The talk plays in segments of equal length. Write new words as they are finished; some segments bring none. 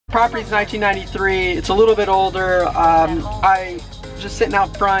Property's 1993. It's a little bit older. Just sitting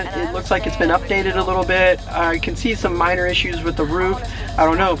out front, it looks like it's been updated a little bit. I can see some minor issues with the roof. I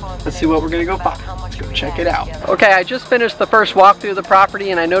don't know. Let's see what we're gonna go find. Let's go check it out. Okay, I just finished the first walk through the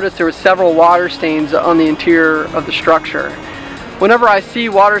property and I noticed there were several water stains on the interior of the structure. Whenever I see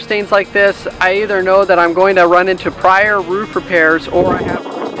water stains like this, I either know that I'm going to run into prior roof repairs or I have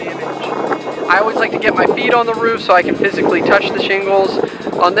roof damage. I always like to get my feet on the roof so I can physically touch the shingles.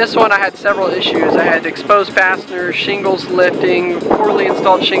 On this one I had several issues. I had exposed fasteners, shingles lifting, poorly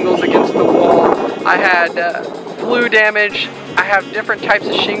installed shingles against the wall. I had flue damage. I have different types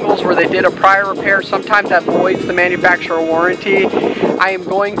of shingles where they did a prior repair. Sometimes that voids the manufacturer warranty. I am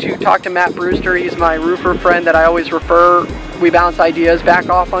going to talk to Matt Brewster. He's my roofer friend that I always refer. We bounce ideas back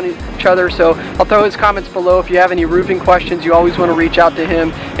off on each other, so I'll throw his comments below. If you have any roofing questions, you always want to reach out to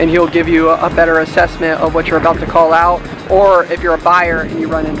him and he'll give you a better assessment of what you're about to call out, or if you're a buyer and you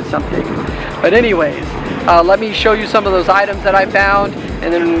run into something. But anyways, let me show you some of those items that I found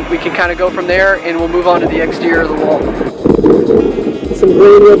and then we can kind of go from there and we'll move on to the exterior of the wall. Some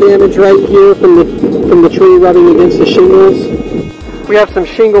granular damage right here from the tree rubbing against the shingles. We have some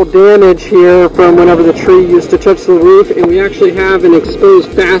shingle damage here from whenever the tree used to touch the roof, and we actually have an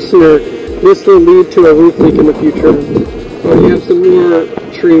exposed fastener. This will lead to a roof leak in the future. We have some more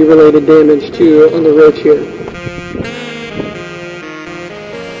tree related damage too on the ridge here.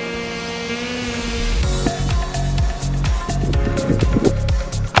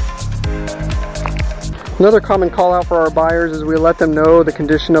 Another common call out for our buyers is we let them know the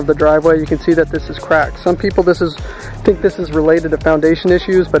condition of the driveway. You can see that this is cracked. Some people think this is related to foundation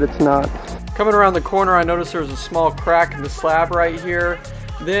issues, but it's not. Coming around the corner, I noticed there was a small crack in the slab right here.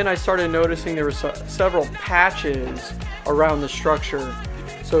 Then I started noticing there was several patches around the structure.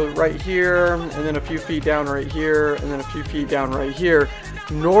 So right here, and then a few feet down right here, and then a few feet down right here.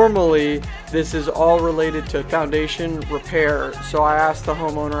 Normally, this is all related to foundation repair. So I asked the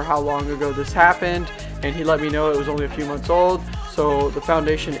homeowner how long ago this happened, and he let me know it was only a few months old. So the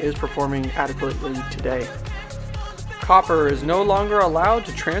foundation is performing adequately today. Copper is no longer allowed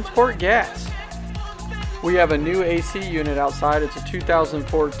to transport gas. We have a new AC unit outside. It's a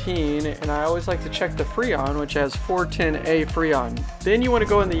 2014, and I always like to check the Freon, which has 410A Freon. Then you want to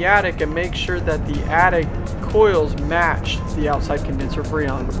go in the attic and make sure that the attic coils match the outside condenser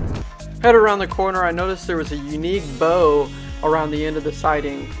Freon. Head around the corner, I noticed there was a unique bow around the end of the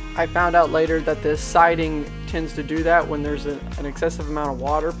siding. I found out later that this siding tends to do that when there's an excessive amount of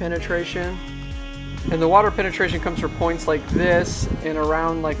water penetration. And the water penetration comes from points like this and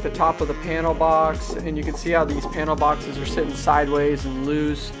around like the top of the panel box, and you can see how these panel boxes are sitting sideways and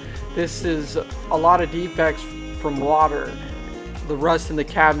loose. This is a lot of defects from water. The rust in the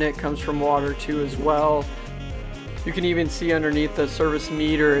cabinet comes from water too as well. You can even see underneath the service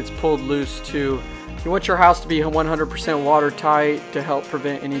meter it's pulled loose too. You want your house to be 100% watertight to help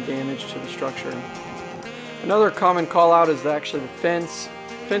prevent any damage to the structure. Another common call out is actually the fence.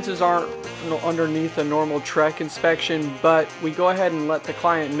 Fences aren't underneath a normal Trek inspection, but we go ahead and let the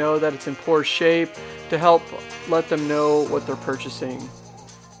client know that it's in poor shape to help let them know what they're purchasing.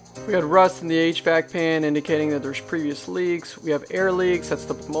 We had rust in the HVAC pan indicating that there's previous leaks. We have air leaks, that's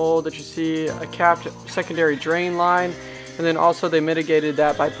the mold that you see, a capped secondary drain line, and then also they mitigated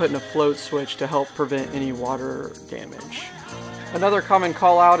that by putting a float switch to help prevent any water damage. Another common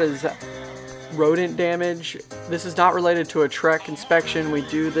call out is rodent damage. This is not related to a Trek inspection. We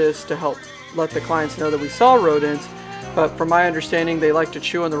do this to help let the clients know that we saw rodents, but from my understanding they like to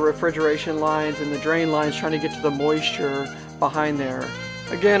chew on the refrigeration lines and the drain lines trying to get to the moisture behind there.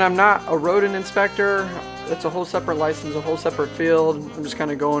 Again, I'm not a rodent inspector. It's a whole separate license, a whole separate field. I'm just kind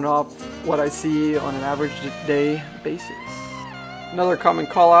of going off what I see on an average day basis. Another common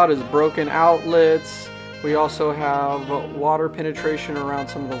call out is broken outlets. We also have water penetration around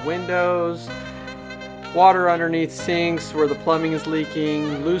some of the windows, water underneath sinks where the plumbing is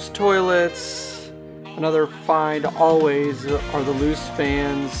leaking, loose toilets. Another find always are the loose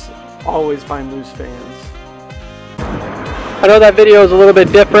fans. Always find loose fans. I know that video is a little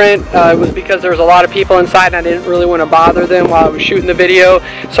bit different. It was because there was a lot of people inside and I didn't really want to bother them while I was shooting the video,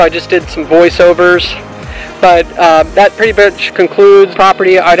 so I just did some voiceovers. But that pretty much concludes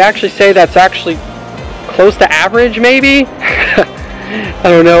property. I'd actually say that's actually close to average, maybe. I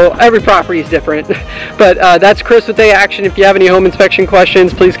don't know, every property is different. But that's Chris with Day Action. If you have any home inspection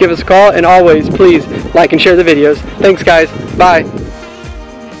questions, please give us a call, and always please like and share the videos. Thanks guys, bye.